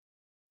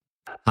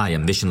Hi,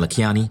 I'm Vishen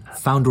Lakhiani,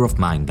 founder of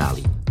Mind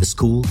Valley, the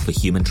school for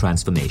human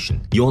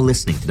transformation. You're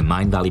listening to the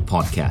Mind Valley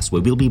podcast,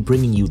 where we'll be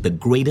bringing you the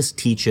greatest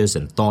teachers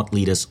and thought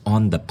leaders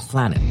on the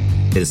planet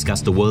to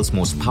discuss the world's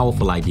most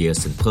powerful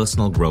ideas in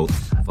personal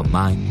growth for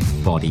mind,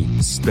 body,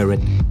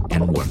 spirit,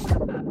 and work.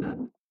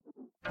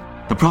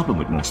 The problem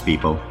with most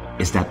people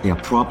is that their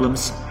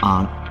problems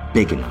aren't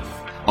big enough.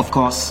 Of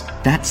course,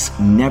 that's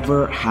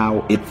never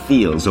how it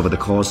feels over the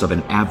course of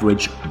an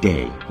average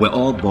day. We're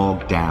all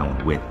bogged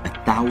down with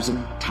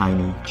 1,000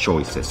 tiny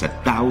choices,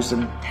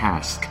 1,000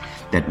 tasks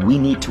that we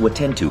need to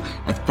attend to,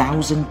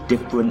 1,000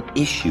 different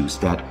issues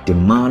that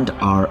demand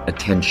our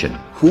attention.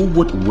 Who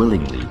would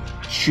willingly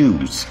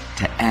choose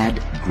to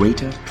add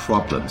greater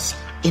problems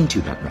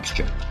into that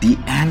mixture? The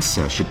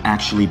answer should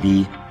actually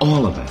be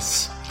all of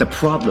us. The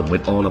problem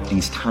with all of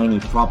these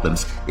tiny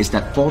problems is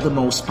that for the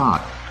most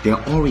part,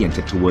 they're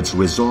oriented towards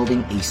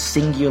resolving a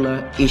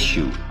singular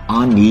issue,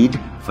 our need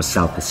for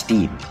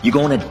self-esteem. You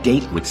go on a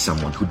date with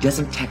someone who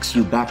doesn't text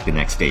you back the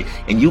next day,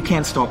 and you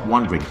can't stop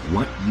wondering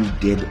what you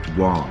did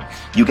wrong.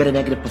 You get a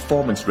negative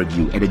performance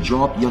review at a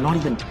job you're not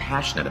even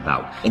passionate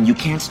about, and you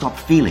can't stop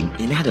feeling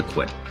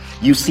inadequate.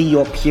 You see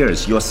your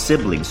peers, your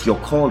siblings, your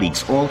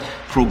colleagues all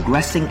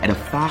progressing at a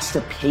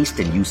faster pace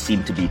than you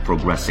seem to be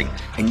progressing,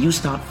 and you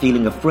start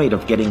feeling afraid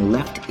of getting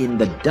left in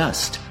the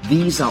dust.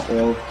 These are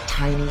all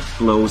tiny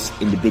blows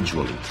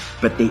individually,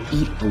 but they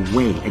eat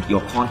away at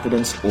your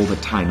confidence over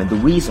time. And the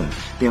reason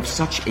they have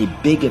such a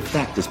big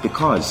effect is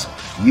because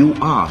you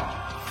are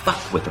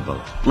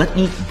fuckwithable. Let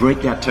me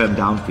break that term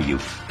down for you.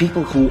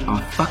 People who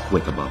are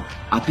fuckwithable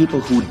are people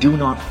who do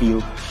not feel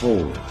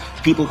whole,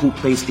 people who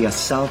place their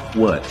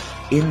self-worth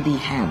in the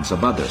hands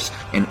of others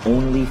and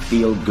only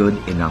feel good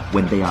enough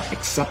when they are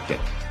accepted,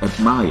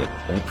 admired,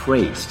 or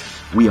praised.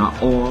 We are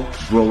all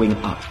growing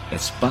up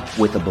as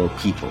fuckwithable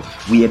people.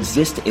 We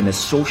exist in a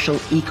social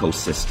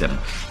ecosystem,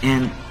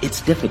 and it's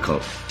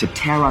difficult to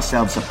tear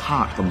ourselves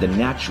apart from the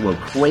natural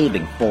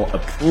craving for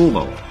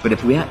approval. But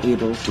if we are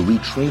able to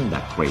retrain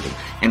that craving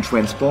and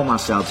transform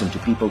ourselves into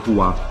people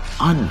who are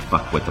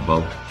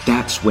unfuckwithable,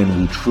 that's when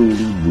we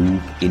truly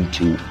move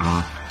into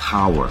our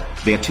power.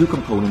 There are two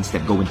components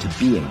that go into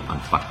being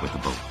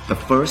unfuckwithable. The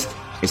first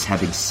is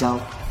having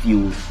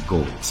self-fueled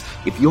goals.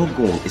 If your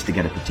goal is to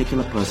get a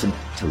particular person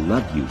to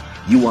love you,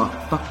 you are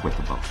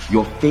fuckwithable.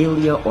 Your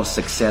failure or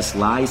success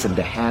lies in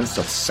the hands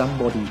of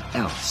somebody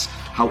else.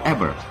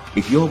 However,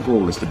 if your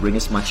goal is to bring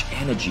as much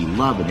energy,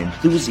 love, and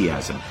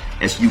enthusiasm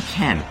as you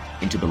can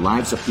into the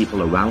lives of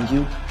people around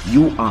you,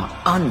 you are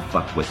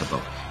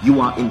unfuckwithable.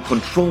 You are in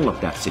control of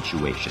that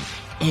situation.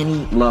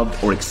 Any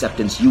love or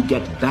acceptance you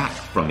get back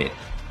from it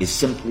is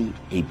simply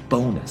a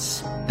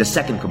bonus. The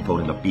second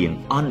component of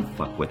being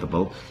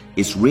unfuckwithable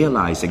is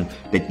realizing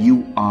that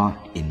you are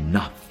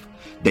enough,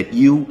 that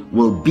you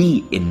will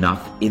be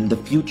enough in the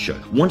future.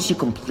 Once you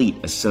complete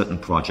a certain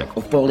project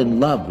or fall in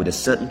love with a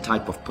certain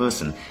type of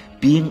person,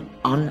 being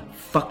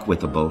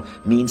unfuckwithable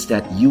means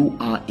that you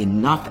are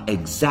enough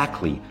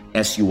exactly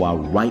as you are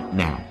right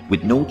now,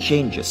 with no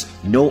changes,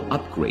 no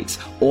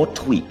upgrades or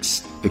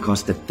tweaks.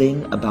 Because the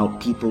thing about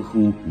people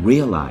who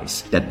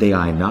realize that they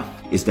are enough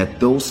is that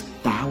those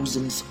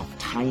thousands of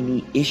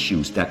tiny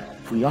issues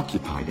that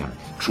preoccupy them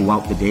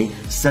throughout the day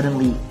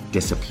suddenly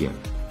disappear.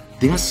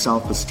 Their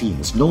self-esteem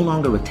is no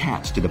longer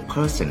attached to the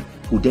person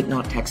who did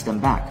not text them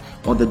back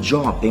or the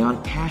job they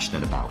aren't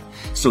passionate about.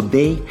 So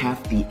they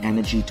have the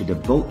energy to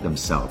devote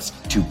themselves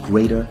to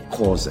greater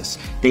causes.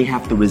 They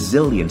have the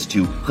resilience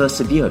to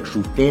persevere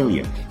through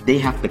failure. They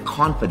have the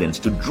confidence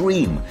to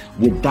dream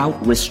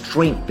without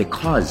restraint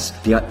because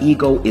their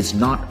ego is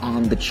not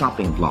on the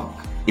chopping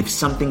block. If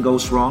something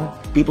goes wrong,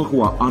 people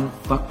who are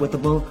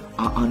unfuckwithable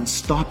are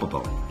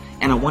unstoppable.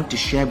 And I want to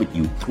share with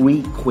you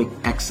 3 quick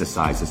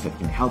exercises that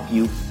can help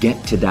you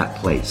get to that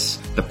place.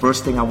 The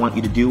first thing I want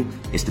you to do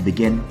is to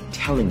begin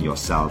telling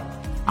yourself,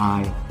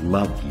 I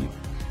love you.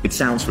 It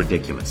sounds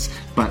ridiculous,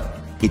 but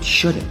it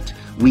shouldn't.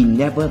 We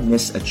never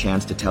miss a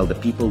chance to tell the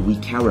people we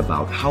care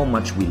about how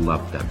much we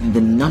love them. And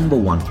the number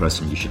one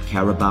person you should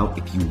care about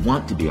if you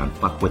want to be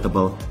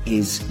unfuckwithable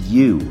is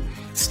you.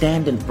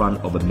 Stand in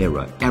front of a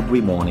mirror every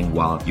morning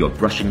while you're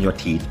brushing your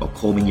teeth or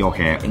combing your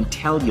hair and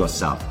tell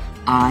yourself,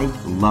 I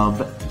love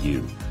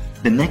you.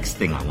 The next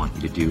thing I want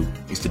you to do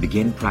is to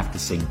begin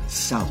practicing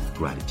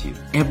self-gratitude.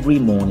 Every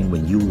morning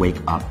when you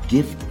wake up,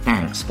 give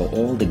thanks for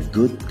all the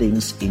good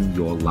things in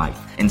your life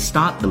and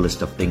start the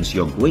list of things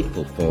you're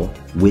grateful for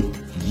with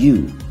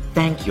you.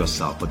 Thank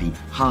yourself for the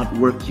hard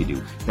work you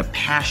do, the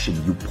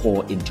passion you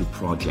pour into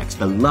projects,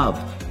 the love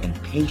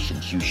and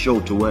patience you show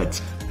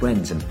towards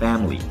friends and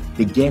family.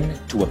 Begin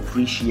to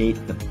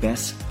appreciate the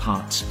best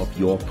parts of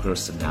your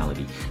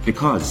personality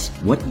because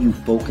what you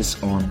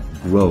focus on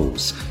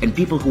grows. And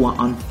people who are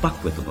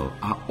unfuckwithable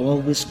are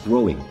always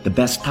growing the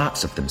best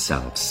parts of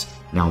themselves.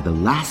 Now, the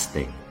last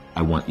thing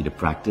I want you to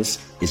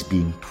practice is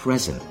being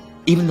present.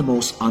 Even the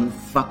most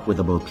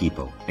unfuckwithable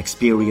people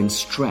experience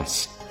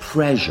stress,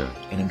 pressure,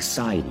 and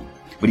anxiety.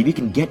 But if you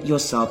can get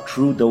yourself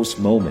through those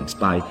moments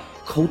by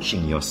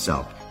coaching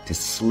yourself to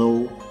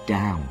slow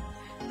down,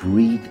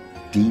 breathe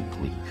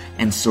deeply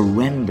and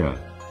surrender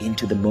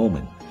into the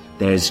moment.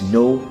 There is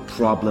no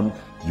problem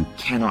you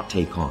cannot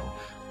take on.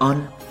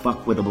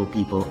 Unfuckwithable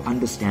people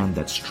understand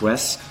that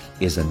stress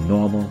is a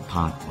normal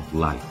part of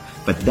life,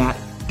 but that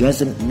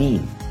doesn't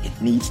mean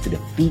it needs to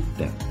defeat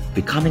them.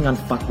 Becoming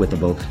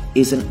unfuckwithable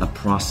isn't a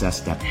process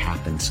that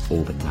happens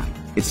overnight.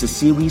 It's a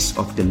series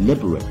of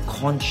deliberate,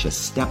 conscious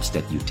steps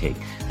that you take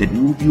that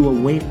move you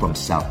away from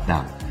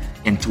self-doubt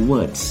and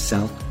towards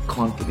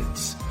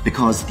self-confidence.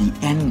 Because the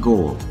end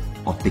goal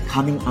of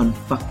becoming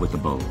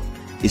unfuckwithable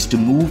is to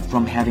move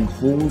from having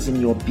holes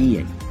in your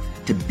being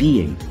to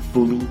being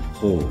fully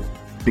whole.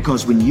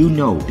 Because when you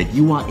know that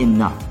you are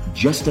enough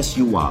just as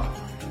you are,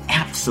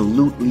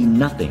 absolutely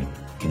nothing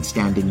can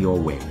stand in your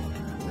way.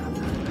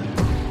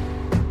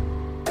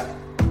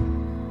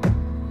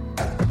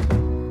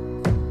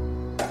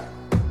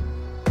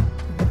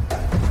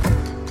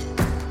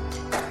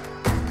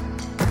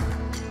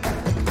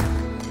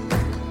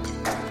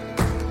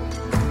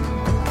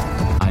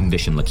 I'm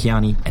Vishen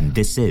Lakhiani, and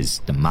this is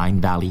the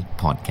Mind Valley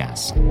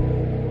Podcast.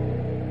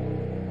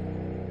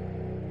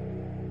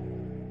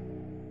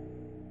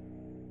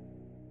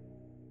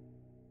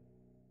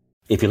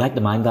 If you like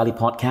the Mind Valley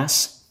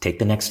Podcast, take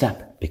the next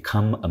step.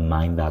 Become a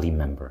Mind Valley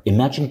member.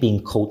 Imagine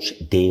being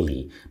coached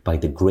daily by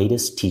the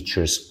greatest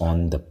teachers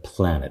on the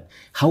planet.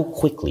 How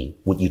quickly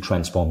would you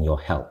transform your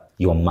health,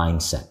 your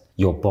mindset,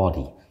 your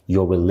body,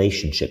 your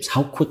relationships?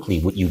 How quickly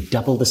would you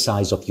double the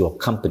size of your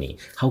company?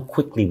 How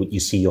quickly would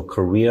you see your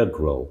career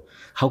grow?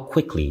 How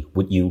quickly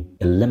would you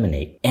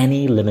eliminate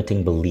any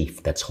limiting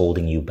belief that's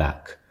holding you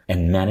back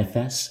and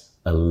manifest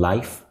a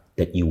life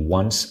that you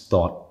once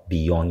thought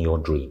beyond your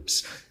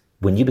dreams?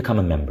 When you become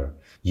a member,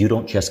 you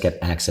don't just get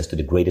access to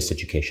the greatest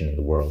education in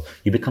the world.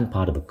 You become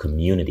part of a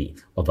community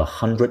of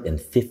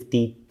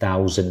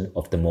 150,000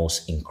 of the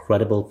most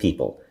incredible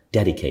people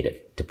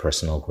dedicated to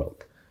personal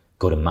growth.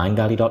 Go to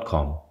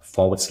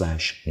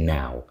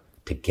mindvalley.com/now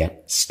to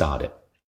get started.